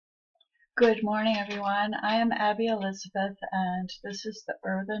Good morning, everyone. I am Abby Elizabeth, and this is the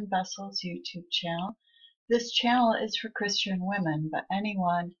Earthen Vessels YouTube channel. This channel is for Christian women, but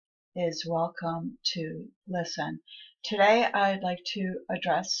anyone is welcome to listen. Today, I'd like to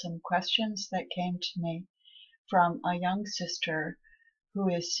address some questions that came to me from a young sister who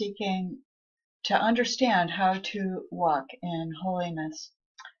is seeking to understand how to walk in holiness.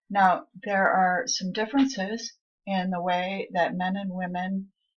 Now, there are some differences in the way that men and women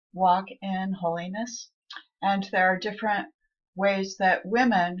walk in holiness, and there are different ways that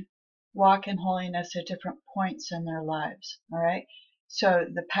women walk in holiness at different points in their lives. All right. So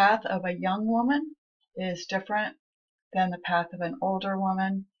the path of a young woman is different than the path of an older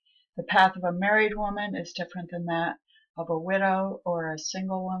woman. The path of a married woman is different than that of a widow or a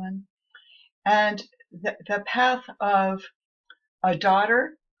single woman. And the path of a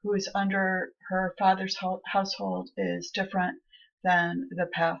daughter who is under her father's household is different than the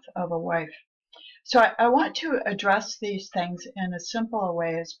path of a wife. So I want to address these things in as simple a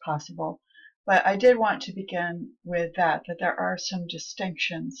way as possible, but I did want to begin with that there are some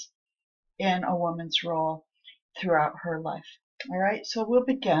distinctions in a woman's role throughout her life. All right, so we'll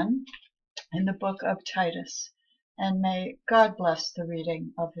begin in the book of Titus, and may God bless the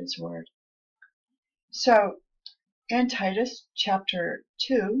reading of his word. So in Titus chapter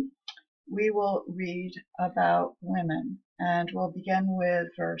 2, we will read about women, and we'll begin with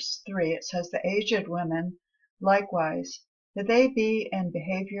verse 3. It says, "The aged women likewise, that they be in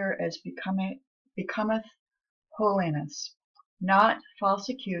behavior as becometh holiness, not false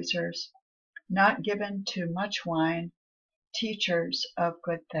accusers, not given to much wine, teachers of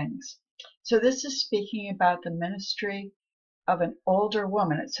good things." So this is speaking about the ministry of an older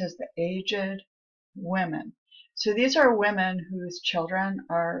woman. It says the aged women. So these are women whose children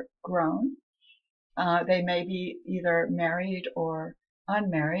are grown. They may be either married or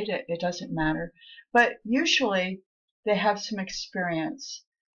unmarried. It doesn't matter. But usually they have some experience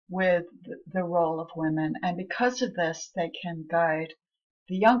with the role of women. And because of this, they can guide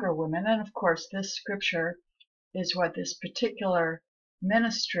the younger women. And of course, this scripture is what this particular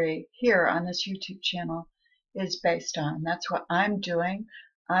ministry here on this YouTube channel is based on. That's what I'm doing.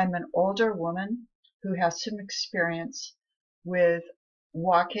 I'm an older woman who has some experience with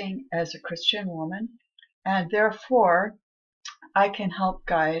walking as a Christian woman, and therefore I can help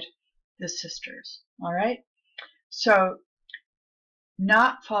guide the sisters. All right? So,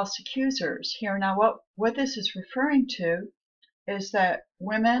 not false accusers here. Now, what this is referring to is that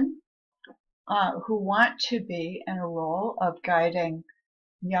women who want to be in a role of guiding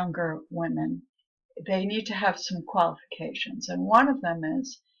younger women, they need to have some qualifications, and one of them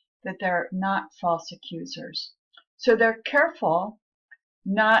is that they're not false accusers. So they're careful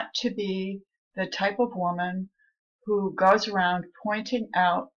not to be the type of woman who goes around pointing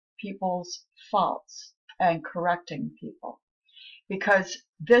out people's faults and correcting people, because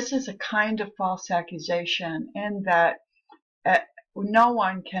this is a kind of false accusation in that no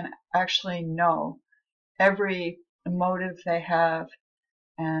one can actually know every motive they have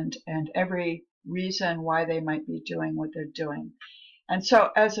and every reason why they might be doing what they're doing. And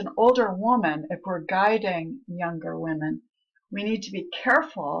so as an older woman, if we're guiding younger women, we need to be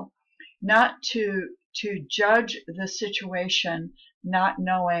careful not to judge the situation not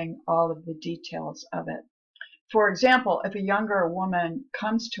knowing all of the details of it. For example, if a younger woman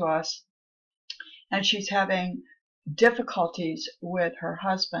comes to us and she's having difficulties with her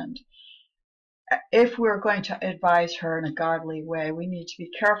husband, if we're going to advise her in a godly way, we need to be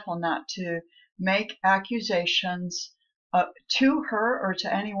careful not to make accusations to her or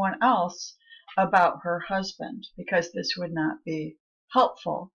to anyone else about her husband, because this would not be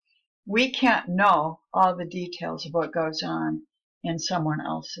helpful. We can't know all the details of what goes on in someone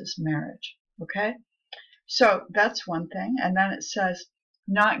else's marriage. Okay? So that's one thing. And then it says,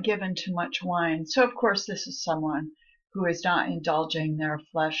 not given to much wine. So of course this is someone who is not indulging their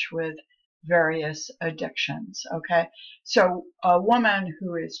flesh with various addictions. Okay? So a woman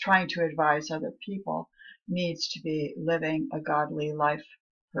who is trying to advise other people needs to be living a godly life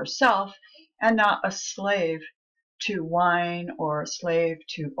herself and not a slave to wine or a slave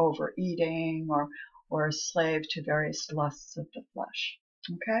to overeating or a slave to various lusts of the flesh.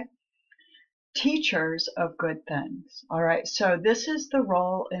 Okay? Teachers of good things. All right, so this is the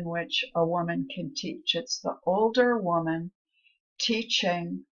role in which a woman can teach. It's the older woman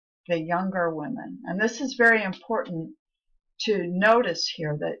teaching the younger women. And this is very important to notice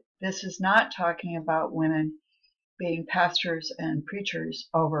here, that this is not talking about women being pastors and preachers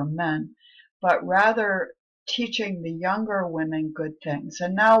over men, but rather teaching the younger women good things.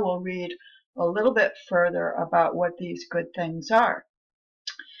 And now we'll read a little bit further about what these good things are.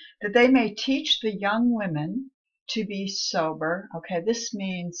 that they may teach the young women to be sober. Okay, this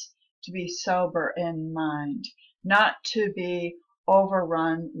means to be sober in mind, not to be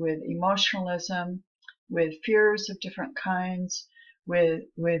overrun with emotionalism, with fears of different kinds, with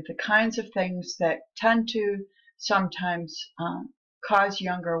the kinds of things that tend to sometimes cause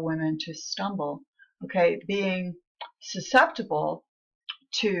younger women to stumble. Okay, being susceptible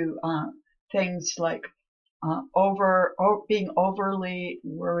to things like being overly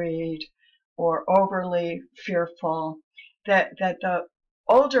worried or overly fearful, that the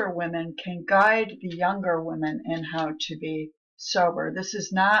older women can guide the younger women in how to be sober. This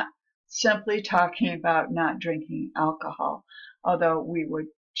is not simply talking about not drinking alcohol, although we would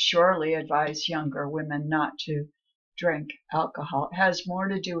surely advise younger women not to drink alcohol. It has more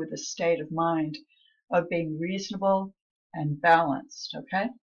to do with the state of mind of being reasonable and balanced, okay?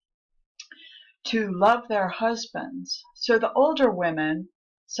 To love their husbands. So the older women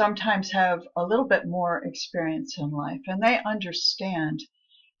sometimes have a little bit more experience in life, and they understand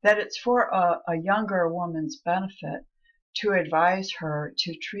that it's for a younger woman's benefit to advise her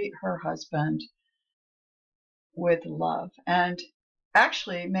to treat her husband with love, and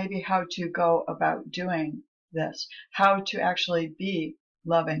actually maybe how to go about doing this, how to actually be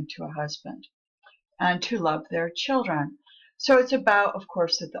loving to a husband, and to love their children. So it's about, of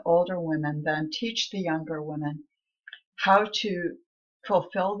course, that the older women then teach the younger women how to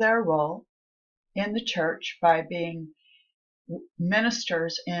fulfill their role in the church by being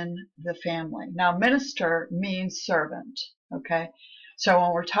ministers in the family. Now, minister means servant, okay? So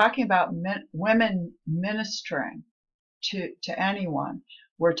when we're talking about women ministering to anyone,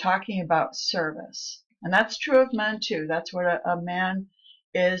 we're talking about service. And that's true of men too. That's what a man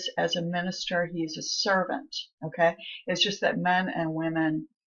is as a minister. He's a servant, okay? It's just that men and women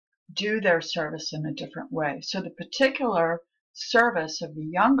do their service in a different way. So the particular service of the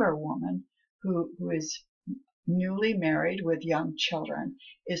younger woman who is newly married with young children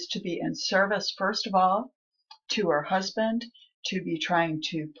is to be in service, first of all, to her husband, to be trying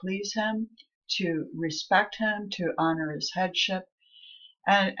to please him, to respect him, to honor his headship,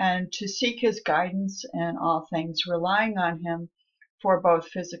 and to seek his guidance in all things, relying on him for both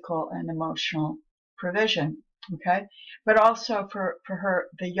physical and emotional provision, okay? But also for her,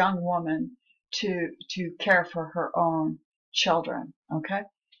 the young woman, to care for her own children, okay?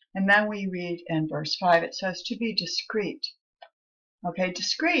 And then we read in verse 5, it says to be discreet. Okay,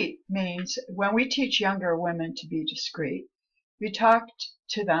 discreet means when we teach younger women to be discreet, we talk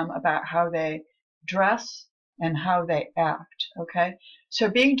to them about how they dress and how they act, okay? So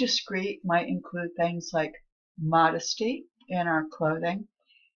being discreet might include things like modesty in our clothing.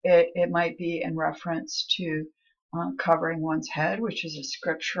 It might be in reference to covering one's head, which is a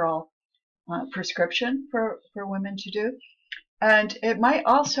scriptural prescription for women to do. And it might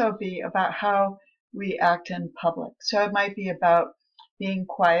also be about how we act in public. So it might be about being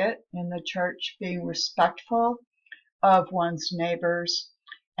quiet in the church, being respectful of one's neighbors,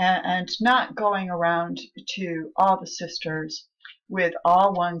 and not going around to all the sisters with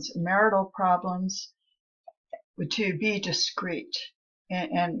all one's marital problems, to be discreet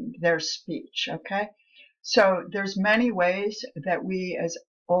in their speech, okay? So there's many ways that we as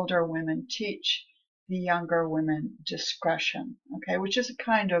older women teach the younger women discretion, okay, which is a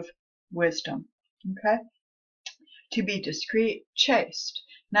kind of wisdom, okay? To be discreet, chaste.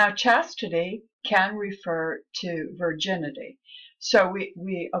 Now, chastity can refer to virginity. So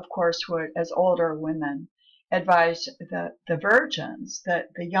we of course would, as older women, advise the virgins, the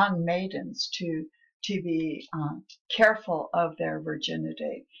young maidens, to be careful of their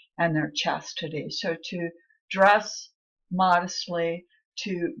virginity and their chastity. So to dress modestly,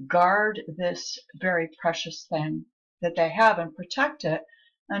 to guard this very precious thing that they have and protect it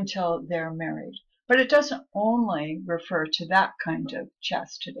until they're married. But it doesn't only refer to that kind of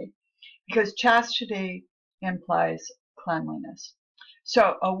chastity, because chastity implies cleanliness.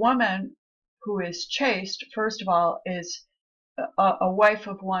 So a woman who is chaste, first of all, is a wife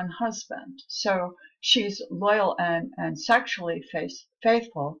of one husband. So she's loyal and sexually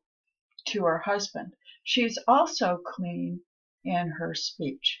faithful to her husband. She's also clean in her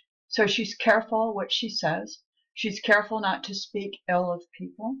speech. So she's careful what she says. She's careful not to speak ill of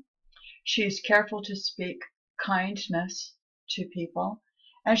people. She's careful to speak kindness to people.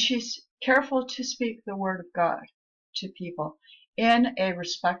 And she's careful to speak the word of God to people in a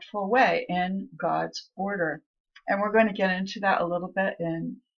respectful way, in God's order. And we're going to get into that a little bit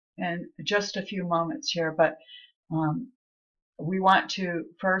in just a few moments here, but we want to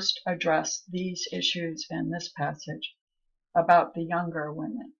first address these issues in this passage about the younger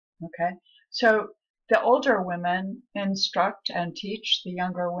women, okay? So The older women instruct and teach the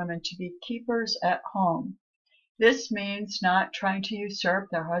younger women to be keepers at home. This means not trying to usurp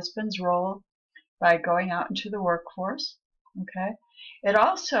their husband's role by going out into the workforce. Okay. It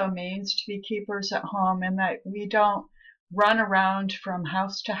also means to be keepers at home in that we don't run around from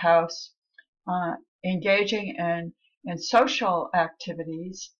house to house, engaging in social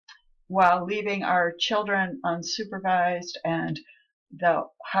activities while leaving our children unsupervised and the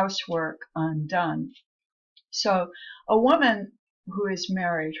housework undone. So a woman who is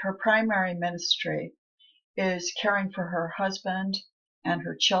married, her primary ministry is caring for her husband and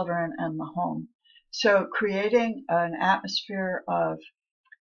her children and the home. So creating an atmosphere of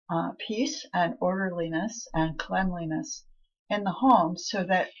peace and orderliness and cleanliness in the home so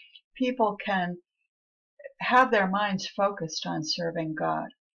that people can have their minds focused on serving God.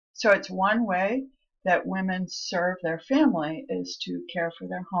 So it's one way that women serve their family is to care for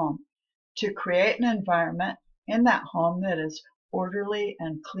their home, to create an environment in that home that is orderly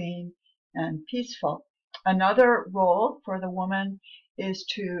and clean and peaceful. Another role for the woman is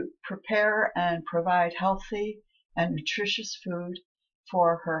to prepare and provide healthy and nutritious food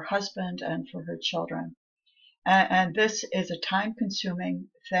for her husband and for her children. And this is a time-consuming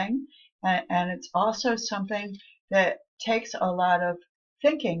thing, and it's also something that takes a lot of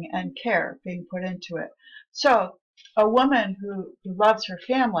thinking and care being put into it. So a woman who loves her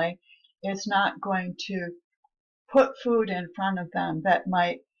family is not going to put food in front of them that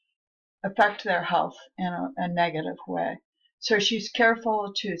might affect their health in a negative way. So she's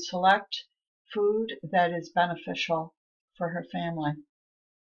careful to select food that is beneficial for her family.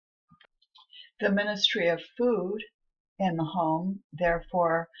 The ministry of food in the home,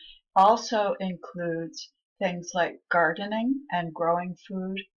 therefore, also includes things like gardening and growing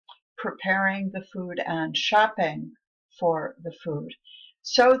food, preparing the food and shopping for the food,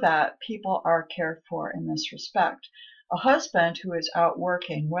 so that people are cared for in this respect. A husband who is out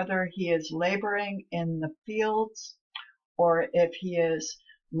working, whether he is laboring in the fields or if he is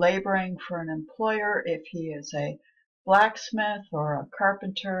laboring for an employer, if he is a blacksmith or a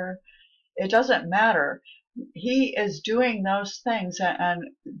carpenter, it doesn't matter. He is doing those things, and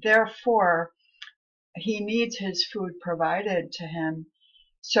therefore he needs his food provided to him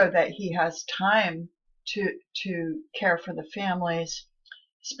so that he has time to care for the family's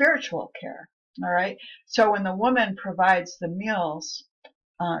spiritual care. All right. So when the woman provides the meals,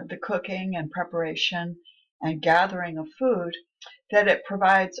 the cooking and preparation and gathering of food, that it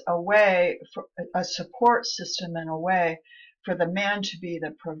provides a way for a support system in a way for the man to be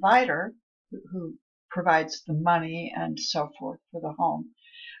the provider who provides the money and so forth for the home.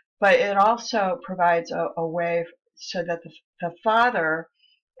 But it also provides a way so that the father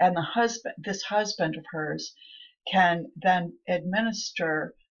and the husband, this husband of hers, can then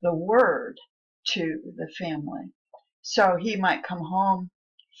administer the word to the family. So he might come home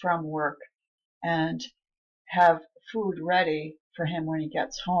from work and have food ready for him when he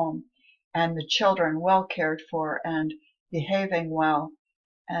gets home, and the children well cared for and behaving well,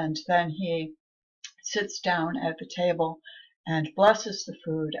 and then he sits down at the table and blesses the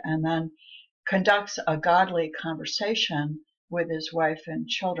food and then conducts a godly conversation with his wife and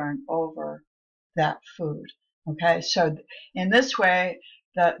children over that food. Okay, so in this way,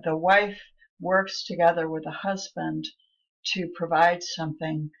 the wife works together with the husband to provide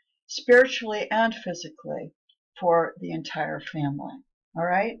something spiritually and physically for the entire family. All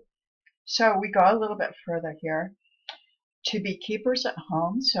right, so we go a little bit further here. To be keepers at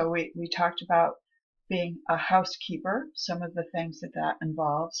home, so we talked about being a housekeeper, some of the things that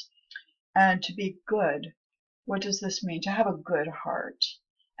involves, and to be good. What does this mean? To have a good heart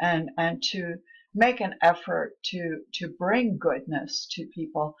and to make an effort to bring goodness to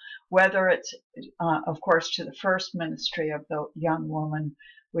people, whether it's, of course, to the first ministry of the young woman,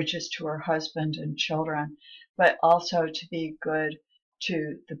 which is to her husband and children, but also to be good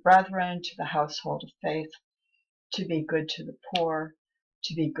to the brethren, to the household of faith, to be good to the poor,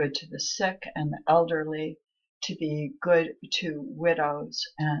 to be good to the sick and the elderly, to be good to widows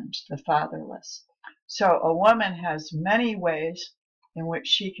and the fatherless. So a woman has many ways in which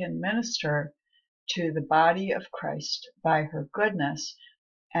she can minister to the body of Christ by her goodness,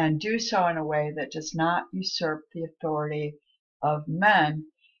 and do so in a way that does not usurp the authority of men,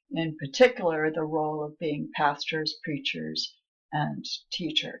 in particular the role of being pastors, preachers, and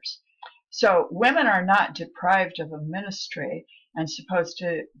teachers. So women are not deprived of a ministry and supposed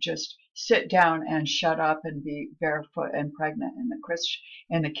to just sit down and shut up and be barefoot and pregnant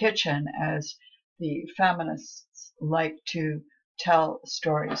in the kitchen, as the feminists like to tell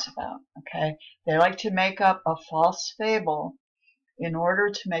stories about. Okay, they like to make up a false fable in order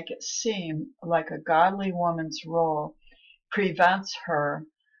to make it seem like a godly woman's role, prevents her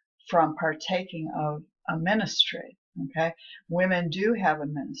from partaking of a ministry. Okay, women do have a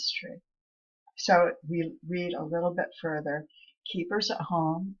ministry. So we read a little bit further. Keepers at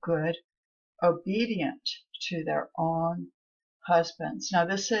home, good, obedient to their own husbands. Now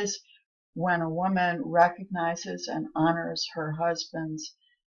this is when a woman recognizes and honors her husband's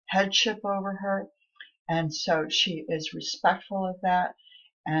headship over her, and so she is respectful of that,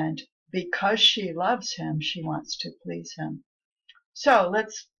 and because she loves him, she wants to please him. So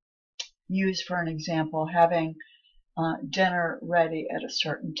let's use for an example having dinner ready at a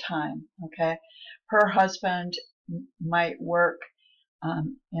certain time. Okay, her husband might work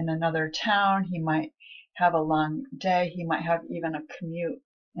in another town. He might have a long day. He might have even a commute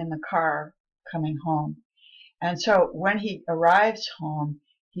in the car coming home. And so when he arrives home,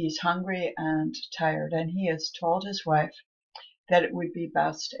 he's hungry and tired, and he has told his wife that it would be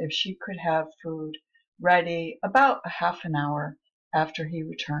best if she could have food ready about a half an hour after he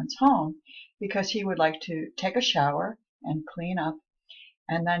returns home, because he would like to take a shower and clean up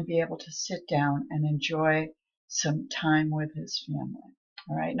and then be able to sit down and enjoy some time with his family.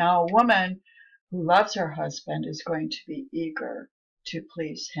 All right. Now, a woman who loves her husband is going to be eager to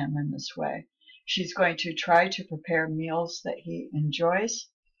please him in this way. She's going to try to prepare meals that he enjoys.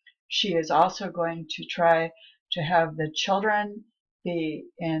 She is also going to try to have the children be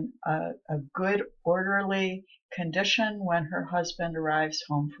in a good, orderly condition when her husband arrives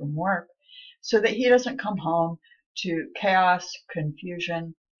home from work, so that he doesn't come home to chaos,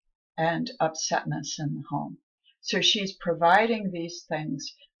 confusion, and upsetness in the home. So she's providing these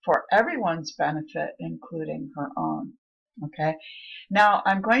things for everyone's benefit, including her own. Okay. Now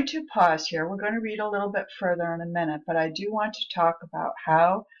I'm going to pause here. We're going to read a little bit further in a minute, but I do want to talk about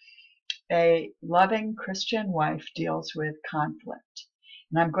how a loving Christian wife deals with conflict.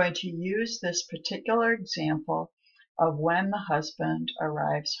 And I'm going to use this particular example of when the husband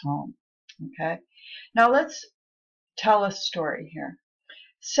arrives home. Okay. Now let's tell a story here.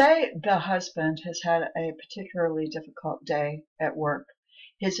 Say the husband has had a particularly difficult day at work.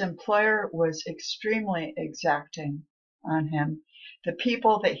 His employer was extremely exacting on him. The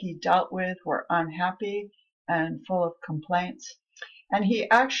people that he dealt with were unhappy and full of complaints. And he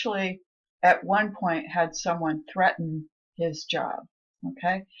actually, at one point, had someone threaten his job.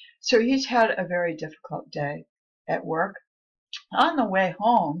 Okay? So he's had a very difficult day at work. On the way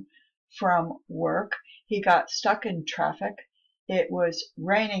home from work, he got stuck in traffic. It was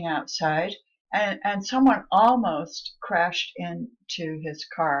raining outside, and someone almost crashed into his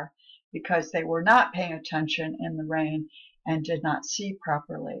car because they were not paying attention in the rain and did not see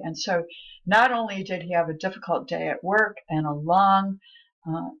properly. And so not only did he have a difficult day at work and a long,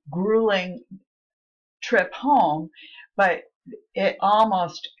 grueling trip home, but it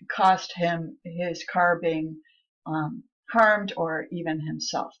almost cost him his car being harmed, or even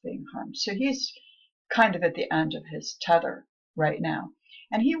himself being harmed. So he's kind of at the end of his tether right now.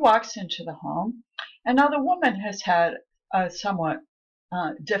 And he walks into the home, and now the woman has had a somewhat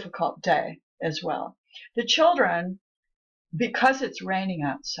difficult day as well. The children, because it's raining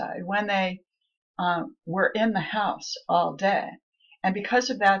outside, when they were in the house all day, and because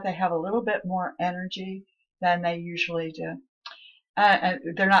of that, they have a little bit more energy than they usually do. And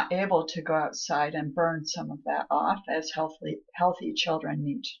they're not able to go outside and burn some of that off, as healthy children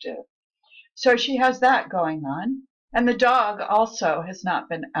need to do. So she has that going on. And the dog also has not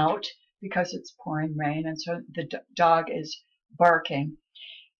been out because it's pouring rain, and so the dog is barking.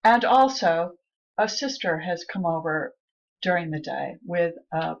 And also, a sister has come over during the day with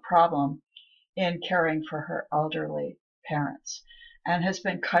a problem in caring for her elderly parents, and has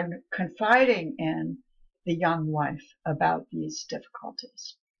been confiding in the young wife about these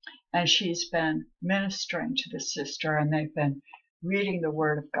difficulties. And she's been ministering to the sister, and they've been reading the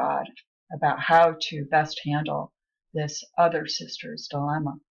Word of God about how to best handle this other sister's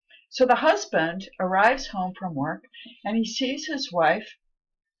dilemma. So the husband arrives home from work, and he sees his wife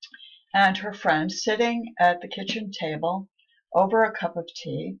and her friend sitting at the kitchen table over a cup of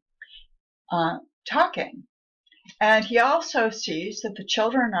tea, talking. And he also sees that the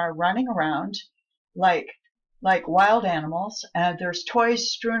children are running around like wild animals, and there's toys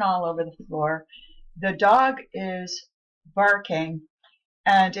strewn all over the floor. The dog is barking,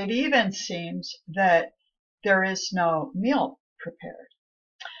 and it even seems that there is no meal prepared.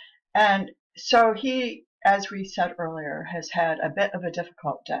 And so he, as we said earlier, has had a bit of a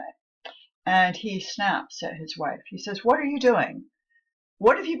difficult day. And he snaps at his wife. He says, "What are you doing?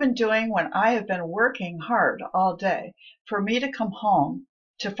 What have you been doing when I have been working hard all day for me to come home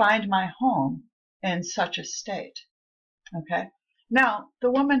to find my home in such a state?" Okay? Now, the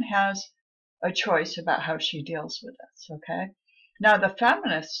woman has a choice about how she deals with this, okay? Now, the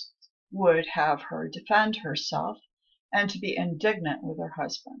feminists would have her defend herself and to be indignant with her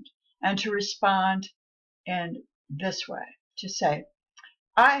husband and to respond in this way, to say,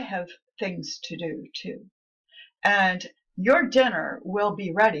 I have things to do too, and your dinner will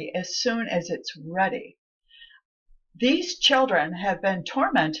be ready as soon as it's ready. These children have been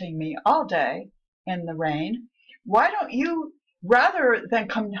tormenting me all day in the rain. Why don't you, rather than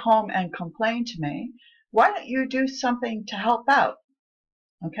come home and complain to me, why don't you do something to help out?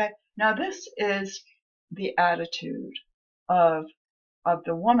 Okay, now this is the attitude of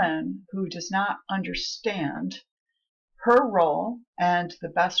the woman who does not understand her role and the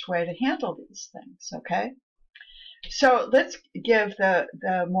best way to handle these things, okay? So let's give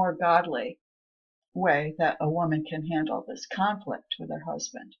the more godly way that a woman can handle this conflict with her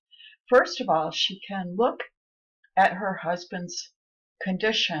husband. First of all, she can look at her husband's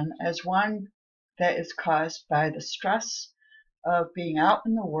condition as one that is caused by the stress of being out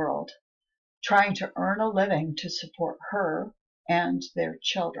in the world, trying to earn a living to support her and their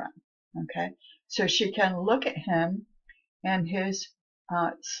children, okay? So she can look at him and his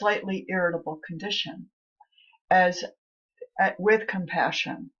slightly irritable condition as with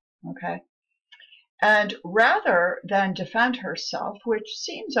compassion, okay? And rather than defend herself, which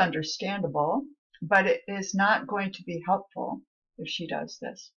seems understandable, but it is not going to be helpful if she does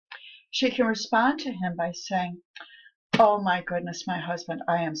this, she can respond to him by saying, oh my goodness, my husband,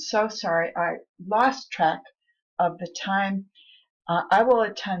 I am so sorry. I lost track of the time. I will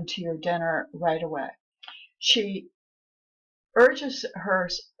attend to your dinner right away. She urges her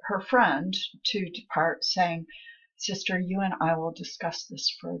friend to depart, saying, sister, you and I will discuss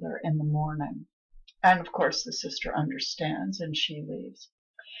this further in the morning. And of course the sister understands and she leaves.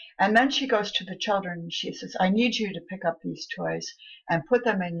 And then she goes to the children and she says, I need you to pick up these toys and put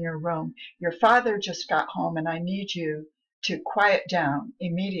them in your room. Your father just got home and I need you to quiet down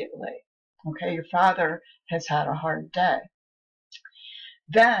immediately. Okay, your father has had a hard day.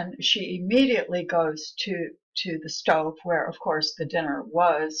 Then she immediately goes to the stove where, of course, the dinner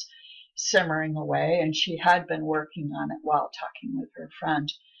was simmering away and she had been working on it while talking with her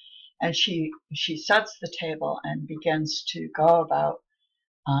friend. And she sets the table and begins to go about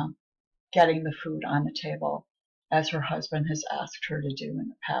getting the food on the table as her husband has asked her to do in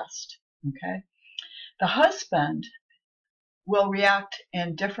the past. Okay, the husband will react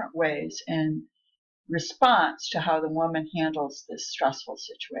in different ways in response to how the woman handles this stressful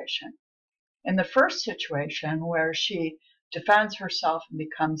situation. In the first situation, where she defends herself and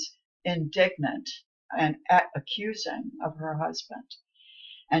becomes indignant and accusing of her husband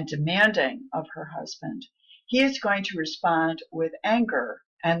and demanding of her husband, he is going to respond with anger,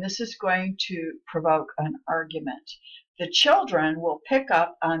 and this is going to provoke an argument. The children will pick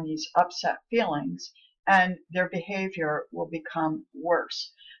up on these upset feelings and their behavior will become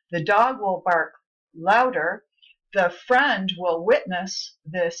worse. The dog will bark louder. The friend will witness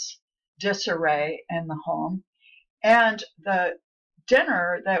this disarray in the home, and the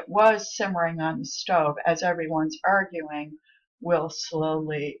dinner that was simmering on the stove as everyone's arguing will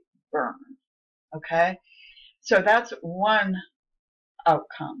slowly burn. Okay, so that's one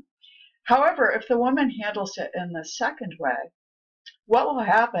outcome. However, if the woman handles it in the second way, what will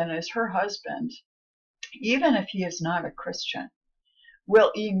happen is her husband, even if he is not a Christian,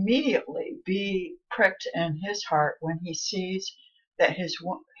 will immediately be pricked in his heart when he sees that his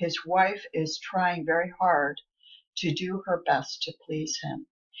wife is trying very hard to do her best to please him.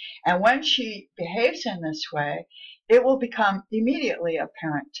 And when she behaves in this way, it will become immediately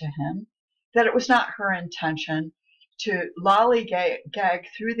apparent to him that it was not her intention to lollygag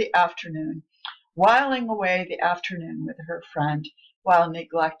through the afternoon, whiling away the afternoon with her friend while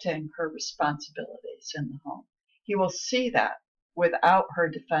neglecting her responsibilities in the home. He will see that without her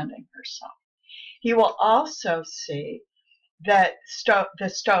defending herself. He will also see that the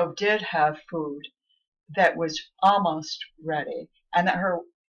stove did have food that was almost ready, and that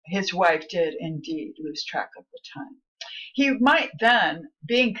his wife did indeed lose track of the time. He might then,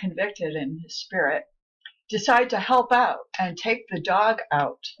 being convicted in his spirit, decide to help out and take the dog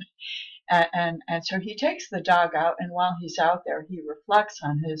out. And so he takes the dog out, and while he's out there, he reflects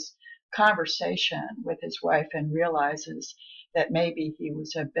on his conversation with his wife and realizes that maybe he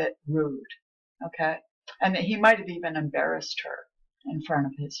was a bit rude, okay? And that he might have even embarrassed her in front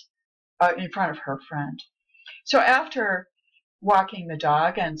of her friend. So after walking the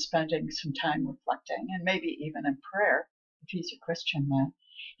dog and spending some time reflecting, and maybe even in prayer, if he's a Christian man,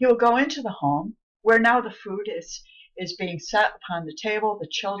 he will go into the home where now the food is being set upon the table. The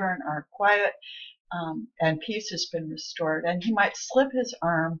children are quiet. and peace has been restored. And he might slip his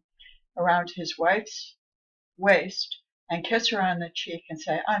arm around his wife's waist and kiss her on the cheek and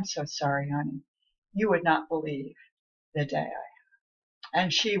say, "I'm so sorry, honey. You would not believe the day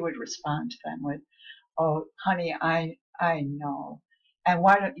and she would respond then with, "Oh, honey, I know. And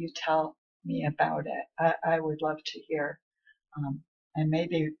why don't you tell me about it? I would love to hear. And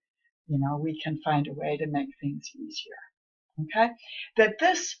maybe, we can find a way to make things easier." Okay? That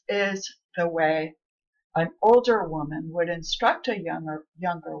this is the way an older woman would instruct a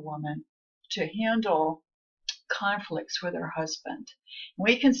younger woman to handle conflicts with her husband.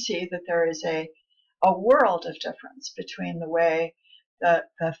 We can see that there is a world of difference between the way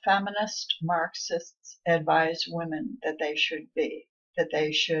the feminist Marxists advise women that they should be, that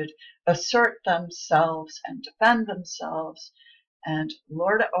they should assert themselves and defend themselves and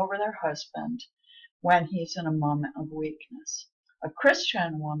lord it over their husband when he's in a moment of weakness. A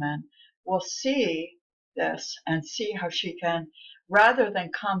Christian woman will see this and see how she can, rather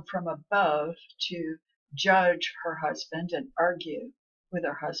than come from above to judge her husband and argue with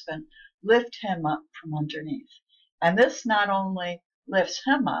her husband, lift him up from underneath. And this not only lifts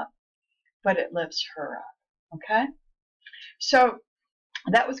him up, but it lifts her up. Okay? So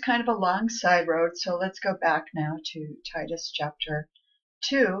that was kind of a long side road. So let's go back now to Titus chapter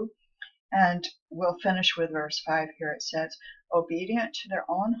 2, and we'll finish with verse 5 here. It says, "Obedient to their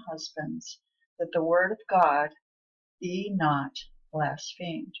own husbands, that the word of God be not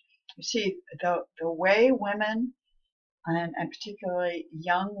blasphemed." You see, the way women, and particularly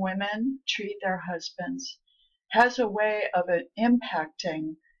young women, treat their husbands has a way of it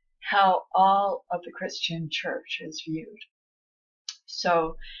impacting how all of the Christian church is viewed.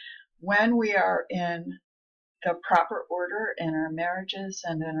 So when we are in the proper order in our marriages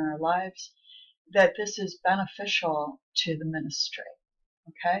and in our lives, that this is beneficial to the ministry.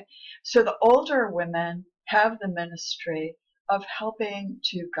 Okay? So the older women have the ministry of helping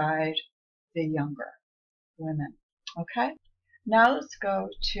to guide the younger women. Okay? Now let's go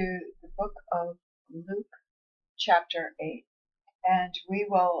to the book of Luke chapter 8, and we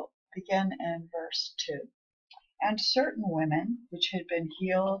will begin in verse 2. "And certain women which had been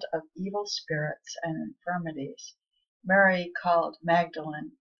healed of evil spirits and infirmities, Mary called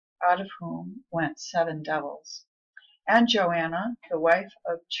Magdalene, out of whom went 7 devils, and Joanna, the wife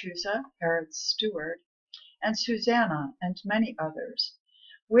of Chuza, Herod's steward, and Susanna, and many others,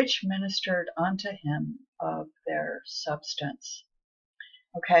 which ministered unto him of their substance."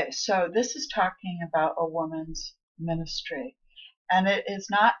 Okay, so this is talking about a woman's ministry. And it is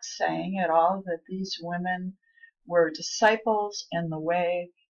not saying at all that these women were disciples in the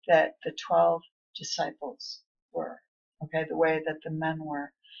way that the 12 disciples were, okay, the way that the men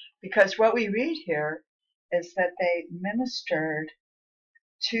were. Because what we read here is that they ministered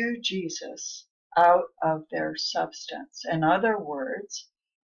to Jesus out of their substance. In other words,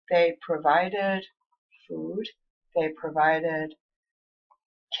 they provided food, they provided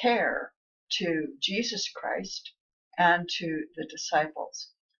care to Jesus Christ and to the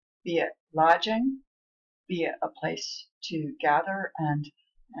disciples, be it lodging, be it a place to gather and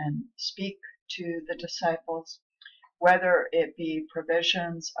speak to the disciples, whether it be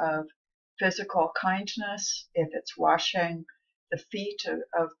provisions of physical kindness, if it's washing the feet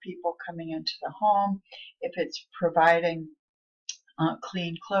of people coming into the home, if it's providing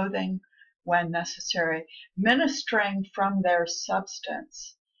clean clothing when necessary. Ministering from their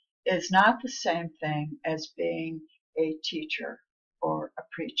substance is not the same thing as being a teacher or a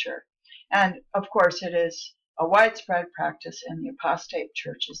preacher. And of course, it is a widespread practice in the apostate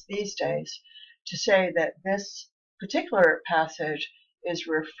churches these days to say that this particular passage is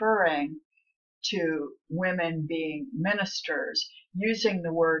referring to women being ministers, using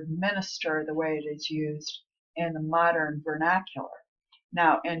the word minister the way it is used in the modern vernacular.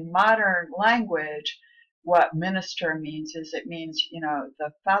 Now, in modern language, what minister means is it means,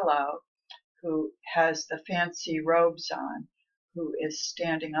 the fellow who has the fancy robes on, who is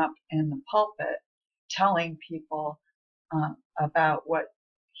standing up in the pulpit telling people about what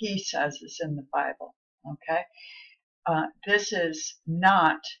he says is in the Bible. Okay? This is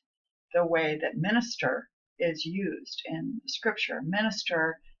not the way that minister is used in Scripture.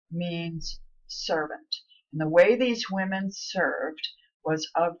 Minister means servant. And the way these women served was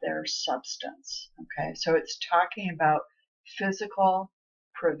of their substance. Okay, so it's talking about physical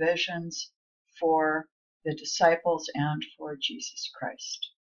provisions for the disciples and for Jesus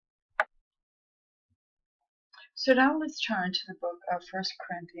Christ. So now let's turn to the book of 1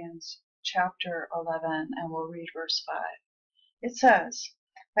 Corinthians chapter 11, and we'll read verse 5. It says,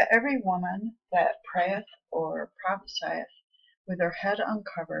 "But every woman that prayeth or prophesieth with her head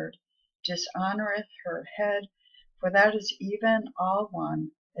uncovered dishonoreth her head, for that is even all one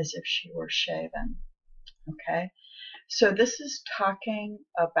as if she were shaven. Okay, so this is talking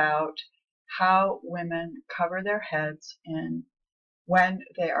about how women cover their heads when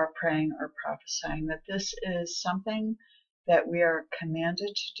they are praying or prophesying, that this is something that we are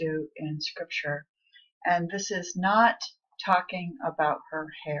commanded to do in Scripture. And this is not talking about her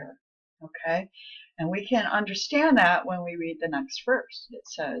hair, okay? And we can understand that when we read the next verse. It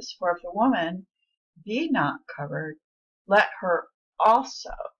says, for if the woman be not covered, let her also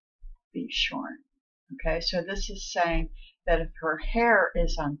be shorn. Okay, so this is saying that if her hair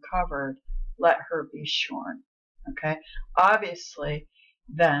is uncovered, let her be shorn. Okay, obviously,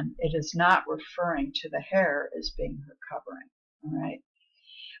 then it is not referring to the hair as being her covering. All right,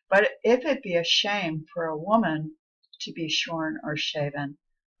 but if it be a shame for a woman to be shorn or shaven,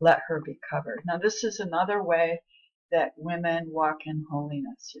 let her be covered. Now, this is another way that women walk in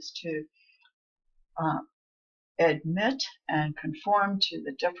holiness, is to admit and conform to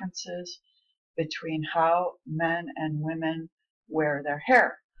the differences between how men and women wear their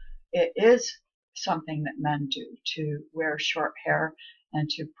hair. It is something that men do, to wear short hair and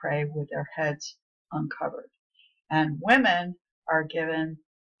to pray with their heads uncovered. And women are given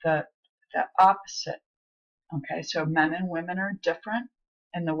the opposite. Okay, so men and women are different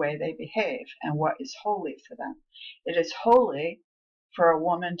in the way they behave and what is holy for them. It is holy for a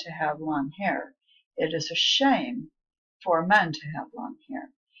woman to have long hair. It is a shame for men to have long hair.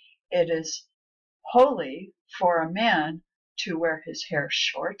 It is holy for a man to wear his hair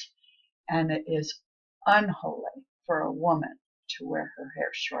short, and it is unholy for a woman to wear her hair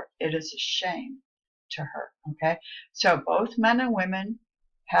short. It is a shame to her. Okay, so both men and women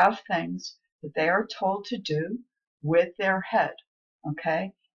have things that they are told to do with their head.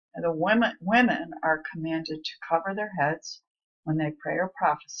 Okay, and the women are commanded to cover their heads when they pray or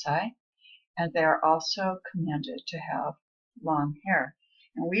prophesy, and they are also commanded to have long hair.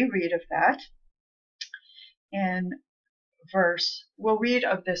 And we read of that in we'll read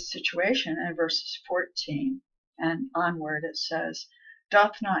of this situation in verses 14 and onward. It says,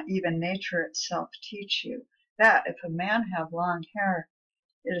 doth not even nature itself teach you that if a man have long hair,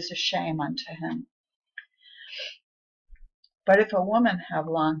 it is a shame unto him? But if a woman have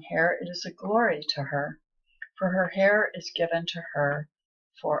long hair, it is a glory to her, for her hair is given to her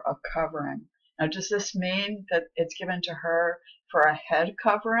for a covering. Now, does this mean that it's given to her for a head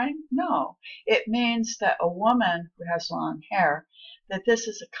covering? No. It means that a woman who has long hair, that this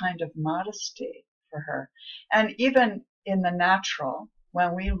is a kind of modesty for her. And even in the natural,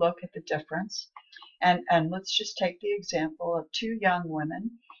 when we look at the difference, and let's just take the example of two young women.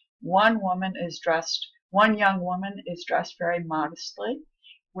 One young woman is dressed very modestly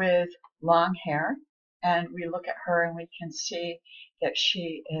with long hair, and we look at her and we can see that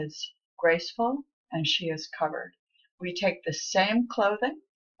she is graceful and she is covered. We take the same clothing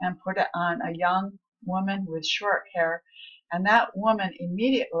and put it on a young woman with short hair, and that woman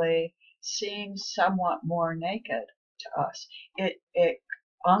immediately seems somewhat more naked to us. It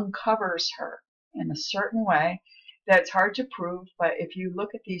uncovers her in a certain way that's hard to prove, but if you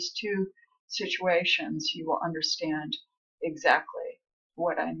look at these two situations, you will understand exactly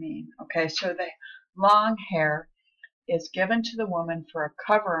what I mean. Okay, so the long hair is given to the woman for a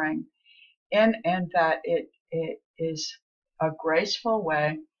covering, in that it is a graceful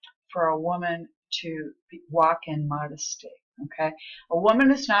way for a woman to walk in modesty. Okay, a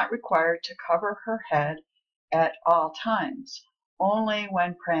woman is not required to cover her head at all times, only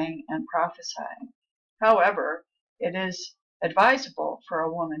when praying and prophesying. However, it is advisable for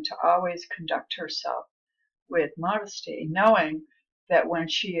a woman to always conduct herself with modesty, knowing that when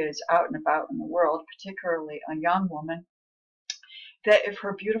she is out and about in the world, particularly a young woman, that if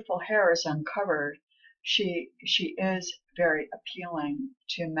her beautiful hair is uncovered, she is very appealing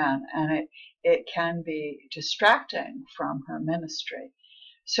to men, and it can be distracting from her ministry.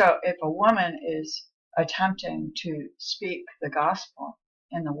 So if a woman is attempting to speak the gospel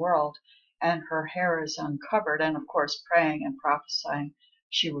in the world and her hair is uncovered, and of course praying and prophesying,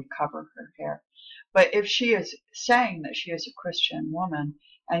 she would cover her hair. But if she is saying that she is a Christian woman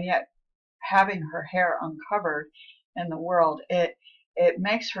and yet having her hair uncovered in the world, it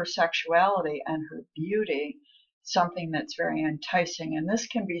makes her sexuality and her beauty something that's very enticing. And this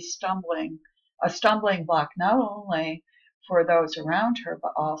can be a stumbling block, not only for those around her,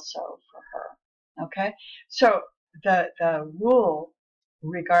 but also for her. Okay? So the rule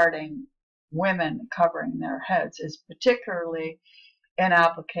regarding women covering their heads is particularly in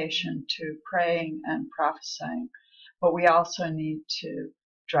application to praying and prophesying. But we also need to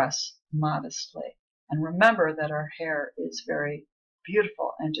dress modestly. And remember that our hair is very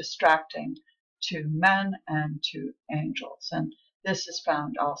beautiful and distracting to men and to angels. And this is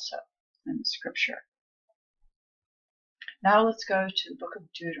found also in the scripture. Now let's go to the book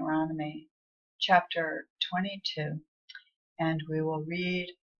of Deuteronomy, chapter 22, and we will read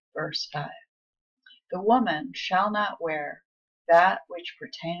verse 5. The woman shall not wear that which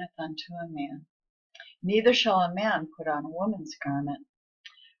pertaineth unto a man, neither shall a man put on a woman's garment,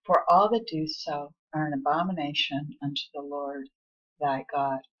 for all that do so are an abomination unto the Lord thy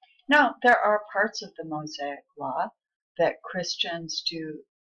God. Now, there are parts of the Mosaic law that Christians do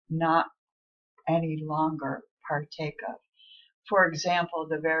not any longer partake of. For example,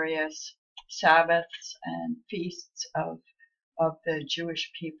 the various Sabbaths and feasts of the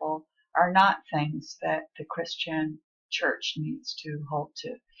Jewish people are not things that the Christian church needs to hold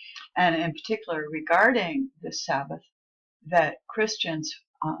to. And in particular, regarding the Sabbath, that Christians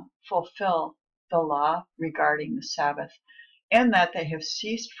fulfill the law regarding the Sabbath, in that they have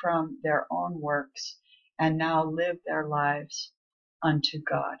ceased from their own works and now live their lives unto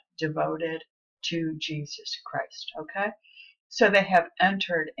God, devoted to Jesus Christ. Okay? So they have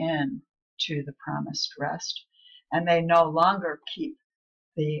entered in to the promised rest, and they no longer keep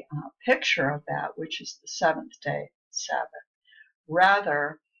the picture of that, which is the seventh day Sabbath.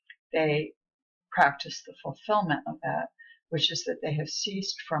 Rather, they practice the fulfillment of that, which is that they have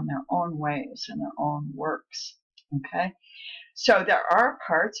ceased from their own ways and their own works. Okay? So there are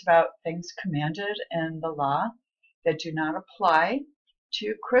parts about things commanded in the law that do not apply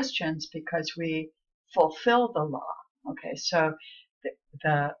to Christians because we fulfill the law. Okay, so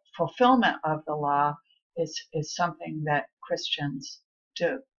the fulfillment of the law is something that Christians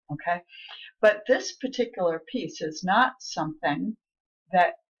do. Okay, but this particular piece is not something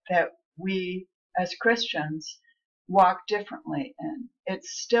that we as Christians walk differently in. It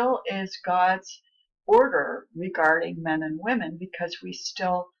still is God's order regarding men and women, because we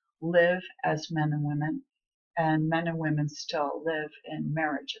still live as men and women, and men and women still live in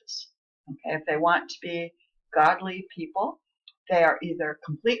marriages. Okay, if they want to be godly people, they are either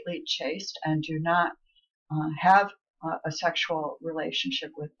completely chaste and do not have a sexual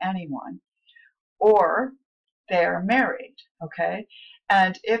relationship with anyone, or they are married. Okay,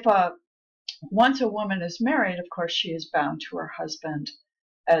 and if once a woman is married, of course she is bound to her husband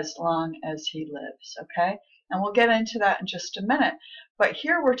as long as he lives. Okay, and we'll get into that in just a minute, but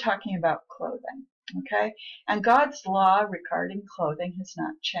here we're talking about clothing. Okay, and God's law regarding clothing has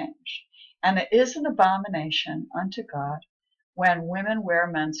not changed, and it is an abomination unto God when women wear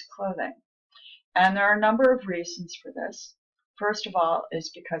men's clothing. And there are a number of reasons for this. First of all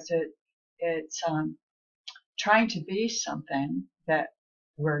is because it's trying to be something that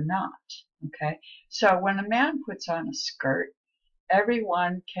we're not. Okay, so when a man puts on a skirt,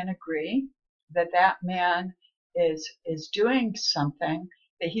 everyone can agree that that man is doing something,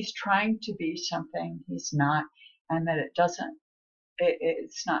 that he's trying to be something he's not, and that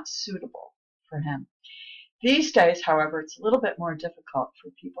it's not suitable for him. These days, however, it's a little bit more difficult for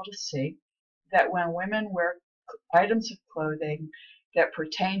people to see that when women wear items of clothing that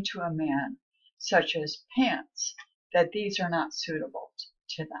pertain to a man, such as pants, that these are not suitable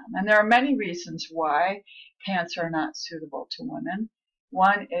to them. And there are many reasons why pants are not suitable to women.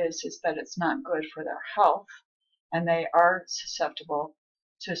 One is that it's not good for their health, and they are susceptible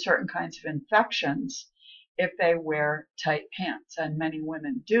to certain kinds of infections if they wear tight pants, and many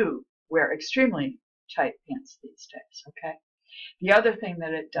women do wear extremely tight pants these days. Okay. The other thing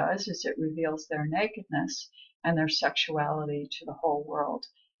that it does is it reveals their nakedness and their sexuality to the whole world,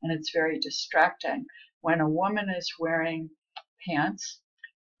 and it's very distracting when a woman is wearing pants,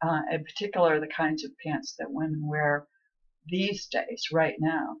 in particular the kinds of pants that women wear these days, right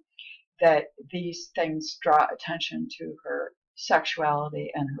now, that these things draw attention to her sexuality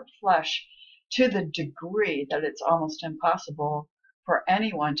and her flesh to the degree that it's almost impossible for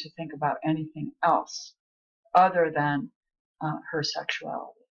anyone to think about anything else other than her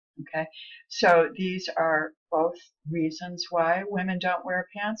sexuality. Okay, so these are both reasons why women don't wear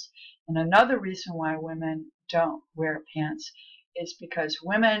pants, and another reason why women don't wear pants is because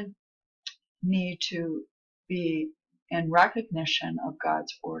women need to be in recognition of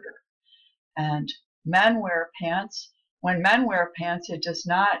God's order, and men wear pants. When men wear pants, it does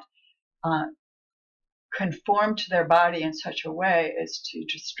not conform to their body in such a way as to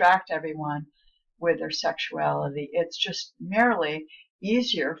distract everyone with their sexuality. It's just merely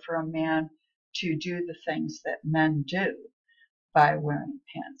easier for a man to do the things that men do by wearing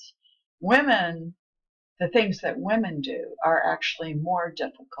pants. Women, the things that women do are actually more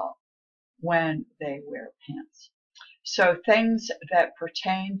difficult when they wear pants. So things that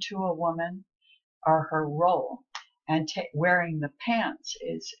pertain to a woman are her role, and wearing the pants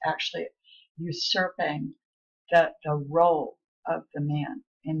is actually usurping the role of the man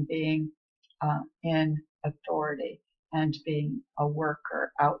in being in authority and being a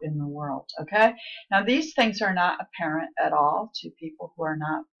worker out in the world. Okay? Now, these things are not apparent at all to people who are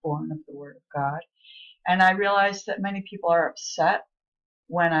not born of the Word of God. And I realize that many people are upset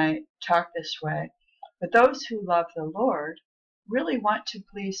when I talk this way. But those who love the Lord really want to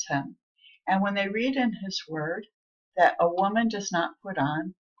please Him. And when they read in His Word that a woman does not put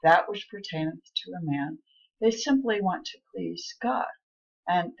on that which pertaineth to a man, they simply want to please God.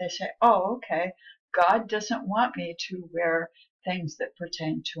 And they say, oh, okay, God doesn't want me to wear things that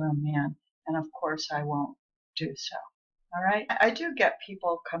pertain to a man, and of course I won't do so. All right? I do get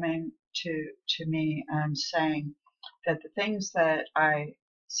people coming to me and saying that the things that I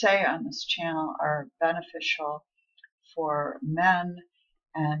say on this channel are beneficial for men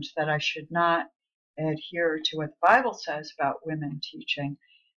and that I should not adhere to what the Bible says about women teaching,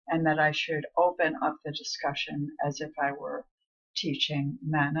 and that I should open up the discussion as if I were teaching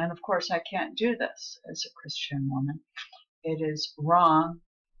men. And of course, I can't do this as a Christian woman. It is wrong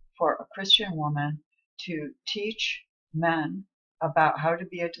for a Christian woman to teach men about how to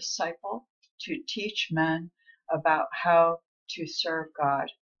be a disciple, to teach men about how to serve God.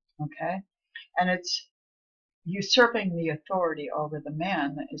 Okay? And it's usurping the authority over the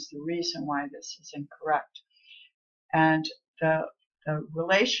man that is the reason why this is incorrect. And the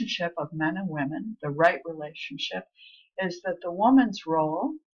relationship of men and women, the right relationship, is that the woman's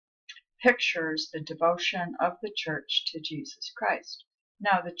role pictures the devotion of the church to Jesus Christ.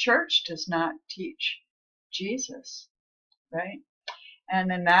 Now, the church does not teach Jesus, right?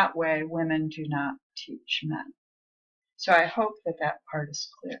 And in that way, women do not teach men. So I hope that that part is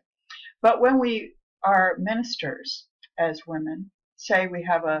clear. But when we are ministers as women, say we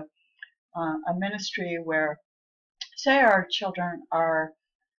have a ministry where, say our children are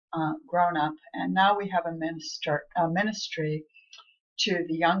grown up, and now we have a ministry to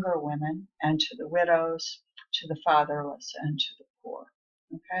the younger women and to the widows, to the fatherless, and to the poor.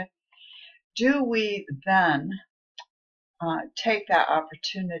 Okay? Do we then take that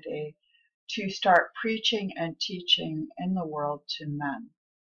opportunity to start preaching and teaching in the world to men?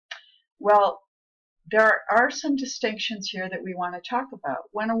 Well, there are some distinctions here that we want to talk about.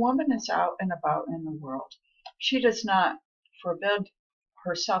 When a woman is out and about in the world, she does not forbid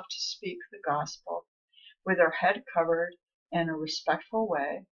herself to speak the gospel with her head covered in a respectful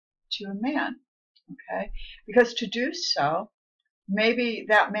way to a man, okay? Because to do so, maybe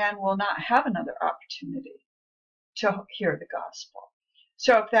that man will not have another opportunity to hear the gospel.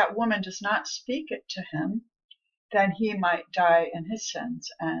 So if that woman does not speak it to him, then he might die in his sins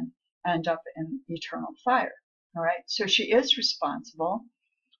and end up in eternal fire. All right? So she is responsible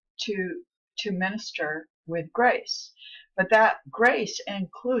to minister with grace. But that grace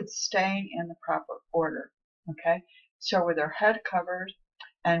includes staying in the proper order. Okay? So with her head covered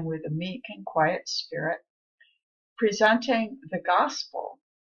and with a meek and quiet spirit, presenting the gospel,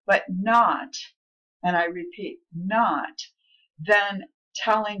 but not, and I repeat, not then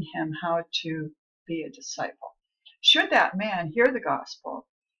telling him how to be a disciple. Should that man hear the gospel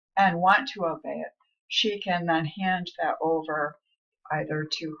and want to obey it, she can then hand that over either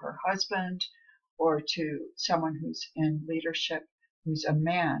to her husband or to someone who's in leadership, who's a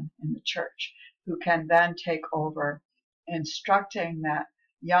man in the church, who can then take over instructing that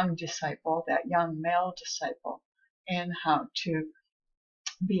young disciple, that young male disciple, in how to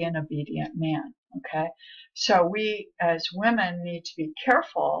be an obedient man. Okay? So we as women need to be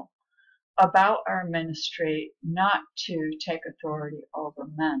careful about our ministry not to take authority over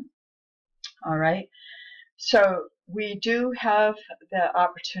men. All right? So we do have the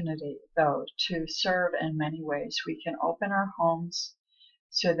opportunity, though, to serve in many ways. We can open our homes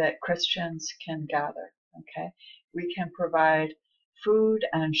so that Christians can gather. Okay? We can provide food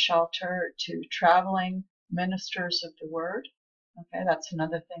and shelter to traveling ministers of the word. Okay, that's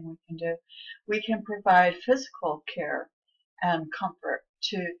another thing we can do. We can provide physical care and comfort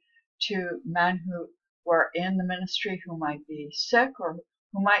to men who are in the ministry, who might be sick or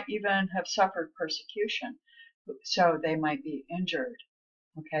who might even have suffered persecution, so they might be injured.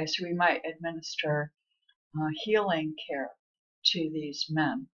 Okay, so we might administer healing care to these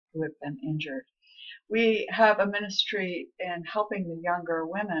men who have been injured. We have a ministry in helping the younger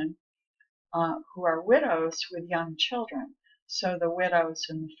women who are widows with young children, so the widows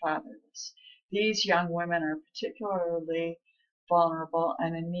and the fatherless. These young women are particularly vulnerable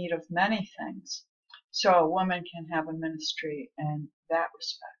and in need of many things. So a woman can have a ministry in that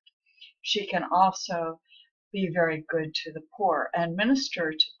respect. She can also be very good to the poor and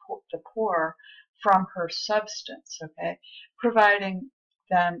minister to the poor from her substance, okay? Providing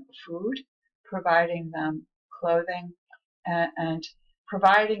them food, providing them clothing, and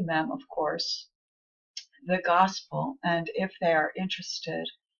providing them, of course, the gospel. And if they are interested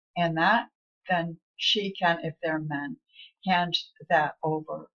in that, then she can, if they're men, hand that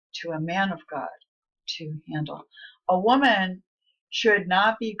over to a man of God to handle. A woman should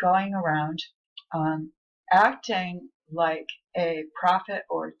not be going around acting like a prophet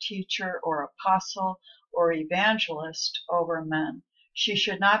or teacher or apostle or evangelist over men. She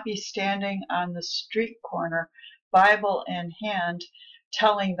should not be standing on the street corner, Bible in hand,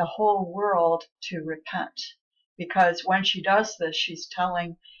 telling the whole world to repent. Because when she does this, she's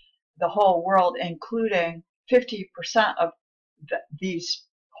telling the whole world, including 50% of these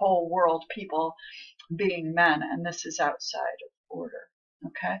whole world people being men, and this is outside of order.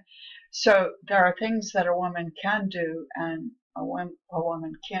 Okay? So there are things that a woman can do and a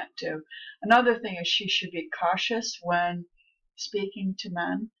woman can't do. Another thing is she should be cautious when speaking to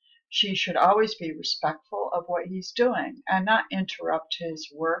men. She should always be respectful of what he's doing and not interrupt his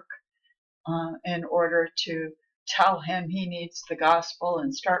work in order to tell him he needs the gospel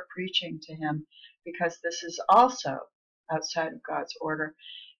and start preaching to him, because this is also outside of God's order.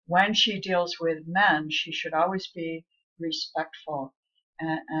 When she deals with men, she should always be respectful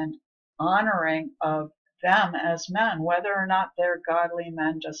and honoring of them as men. Whether or not they're godly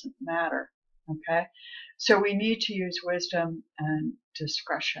men doesn't matter. Okay? So we need to use wisdom and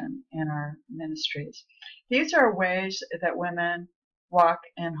discretion in our ministries. These are ways that women walk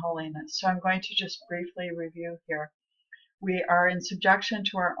in holiness. So I'm going to just briefly review here. We are in subjection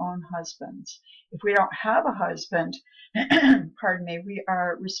to our own husbands. If we don't have a husband, pardon me, we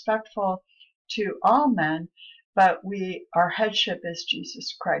are respectful to all men, but our headship is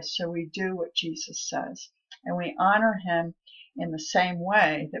Jesus Christ. So we do what Jesus says, and we honor him in the same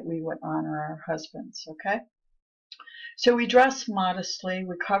way that we would honor our husbands, okay? So we dress modestly,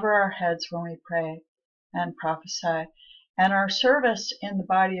 we cover our heads when we pray and prophesy, and our service in the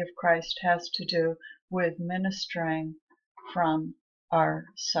body of Christ has to do with ministering from our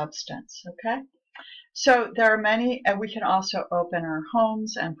substance, okay? So there are many, and we can also open our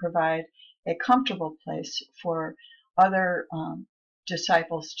homes and provide a comfortable place for other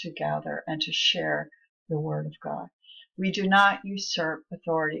disciples to gather and to share the Word of God. We do not usurp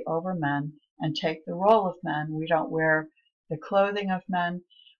authority over men and take the role of men. We don't wear the clothing of men.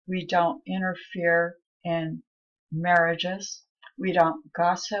 We don't interfere in marriages. We don't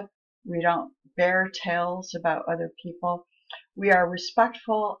gossip. We don't bear tales about other people. We are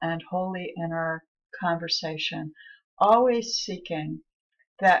respectful and holy in our conversation, always seeking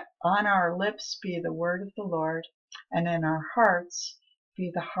that on our lips be the word of the Lord, and in our hearts be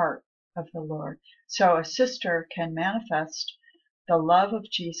the heart of the Lord. So a sister can manifest the love of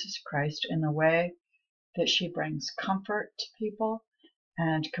Jesus Christ in the way that she brings comfort to people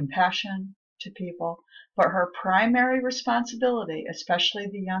and compassion to people. But her primary responsibility, especially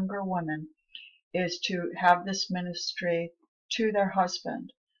the younger women, is to have this ministry to their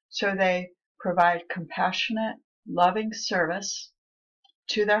husband. So they provide compassionate, loving service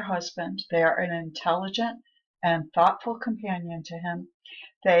to their husband. They are an intelligent and thoughtful companion to him.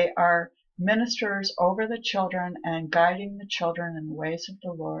 They are ministers over the children and guiding the children in the ways of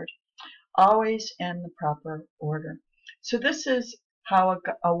the Lord, always in the proper order. So this is how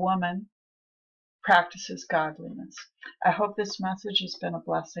a woman practices godliness. I hope this message has been a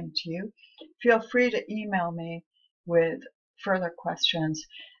blessing to you. Feel free to email me with further questions,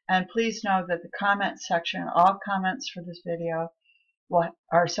 and please know that the comment section, all comments for this video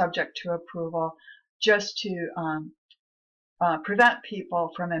are subject to approval, just to prevent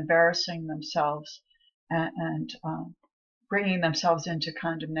people from embarrassing themselves and bringing themselves into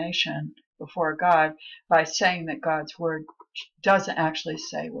condemnation before God by saying that God's word doesn't actually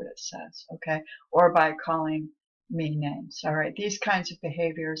say what it says, okay? Or by calling me names, all right? These kinds of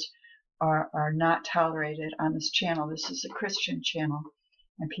behaviors are not tolerated on this channel. This is a Christian channel,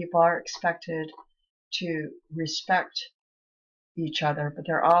 and people are expected to respect each other, but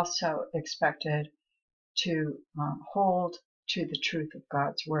they're also expected to hold to the truth of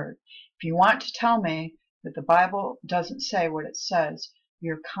God's word. If you want to tell me that the Bible doesn't say what it says,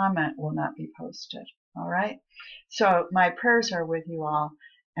 your comment will not be posted. All right? So my prayers are with you all,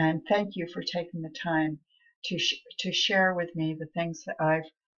 and thank you for taking the time to share with me the things that I've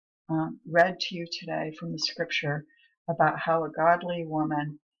read to you today from the scripture about how a godly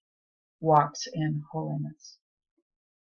woman walks in holiness.